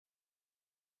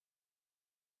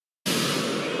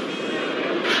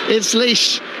It's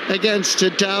Laois against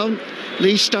Down.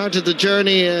 Laois started the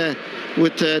journey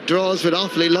with draws with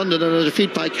Offaly, London, and a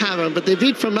defeat by Cavan, but they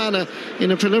beat Fermanagh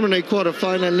in a preliminary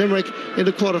quarter-final and Limerick in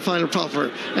the quarter-final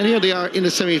proper. And here they are in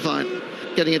the semi-final.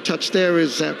 Getting a touch there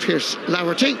is Pierce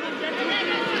Laverty.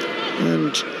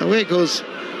 And away goes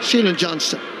Sheelan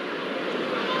Johnston.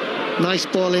 Nice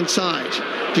ball inside.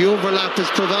 The overlap is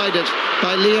provided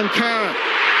by Liam Kerr.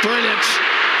 Brilliant.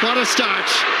 What a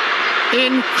start.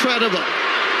 Incredible.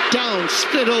 Down,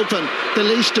 split open the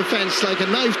Laois defence like a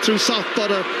knife through soft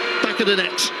butter, back of the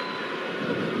net.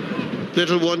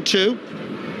 Little 1-2.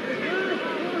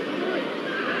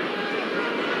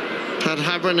 Pat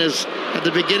Havern is at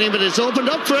the beginning, but it's opened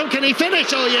up for him. Can he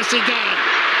finish? Oh, yes, he can.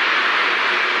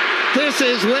 This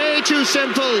is way too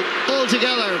simple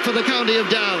altogether for the county of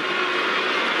Down.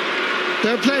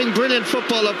 They're playing brilliant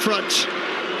football up front.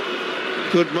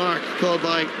 Good mark called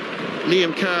by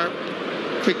Liam Kerr.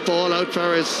 Quick ball out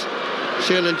for his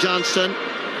Sheelan Johnston.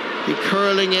 He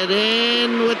curling it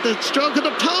in with the stroke of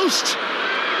the post.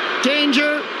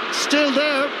 Danger still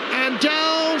there, and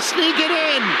Down sneak it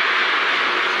in.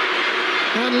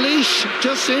 And Laois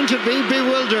just seem to be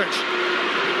bewildered.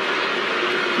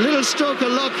 Little stroke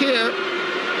of luck here,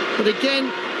 but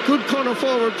again, good corner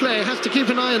forward play. Has to keep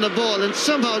an eye on the ball, and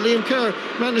somehow Liam Kerr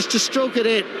managed to stroke it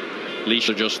in. Laois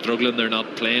are just struggling. They're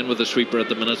not playing with the sweeper at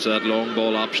the minute, so that long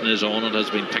ball option is on. It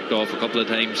has been picked off a couple of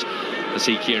times. I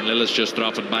see Kieran Lillis just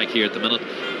dropping back here at the minute,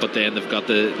 but then they've got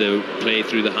the play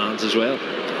through the hands as well.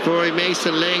 Rory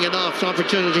Mason laying it off.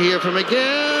 Opportunity here for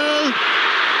McGill.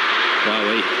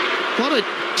 Wowee. What a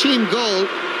team goal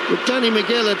with Danny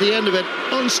McGill at the end of it.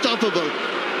 Unstoppable.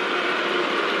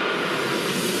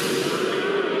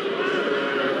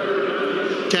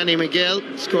 Danny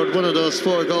McGill scored one of those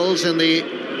 4 goals in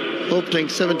the opening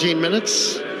 17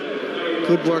 minutes.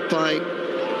 Good work by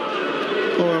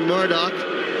Oran Murdoch,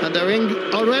 and they're in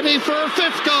already for a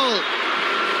 5th goal.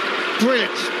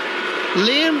 Brilliant.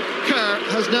 Liam Kerr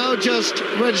has now just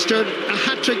registered a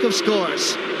hat-trick of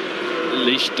scores.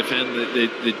 Laois defend,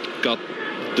 they got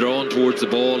drawn towards the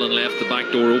ball and left the back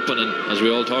door open, and as we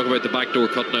all talk about the back door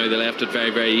cut now, they left it very,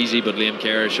 very easy, but Liam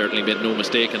Kerr certainly made no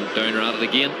mistake, and down are at it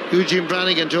again. Eugene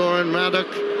Brannigan to Oran Murdoch.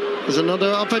 There's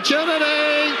another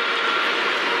opportunity.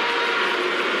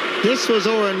 This was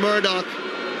Oran Murdoch.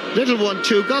 Little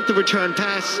 1-2, got the return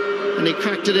pass, and he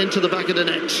cracked it into the back of the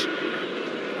net.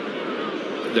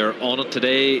 They're on it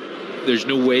today. There's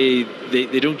no way,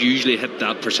 they don't usually hit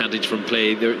that percentage from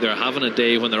play. They're having a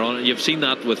day when they're on it. You've seen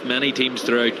that with many teams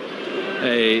throughout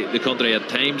the country. At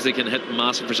times they can hit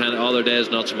massive percentage, other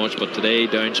days not so much, but today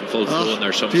down some full flow, and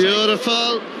there's some beautiful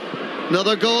side.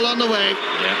 Another goal on the way.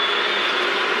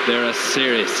 Yeah, they're a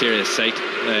serious sight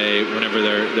whenever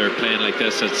they're playing like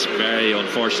this. It's very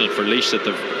unfortunate for Laois that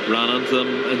they've ran into them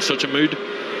in such a mood,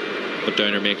 but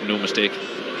Down are making no mistake.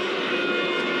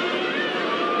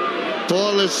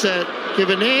 Ball is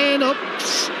given in.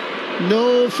 Oops.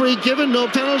 No free given, no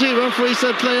penalty. Referee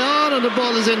said play on, and the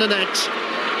ball is in the net.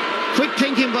 Quick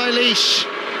thinking by Laois,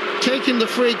 taking the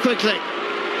free quickly.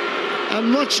 A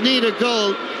much needed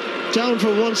goal. Down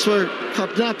for once were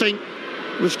napping.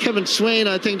 It was Kevin Swain,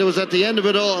 I think, that was at the end of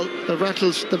it all, that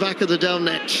rattles the back of the Down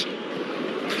net.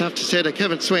 I have to say that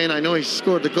Kevin Swain, I know he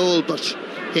scored the goal, but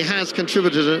he has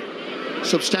contributed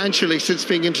substantially since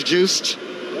being introduced.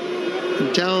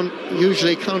 And Down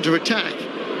usually counter-attack,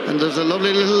 and there's a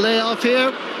lovely little layoff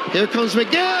here. Here comes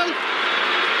McGill.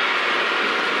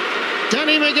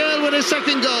 Danny McGill with his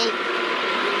 2nd goal.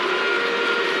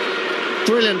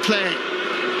 Brilliant play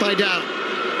by Down.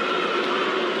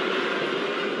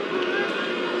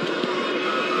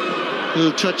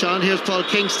 Little touch on. Here's Paul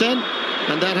Kingston,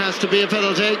 and that has to be a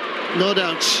penalty, no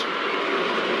doubt.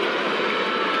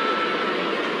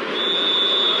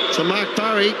 So Mark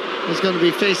Barry is going to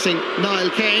be facing Niall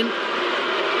Kane.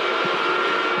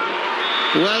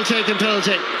 Well taken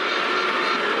penalty.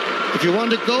 If you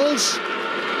wanted goals,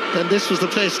 then this was the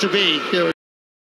place to be here.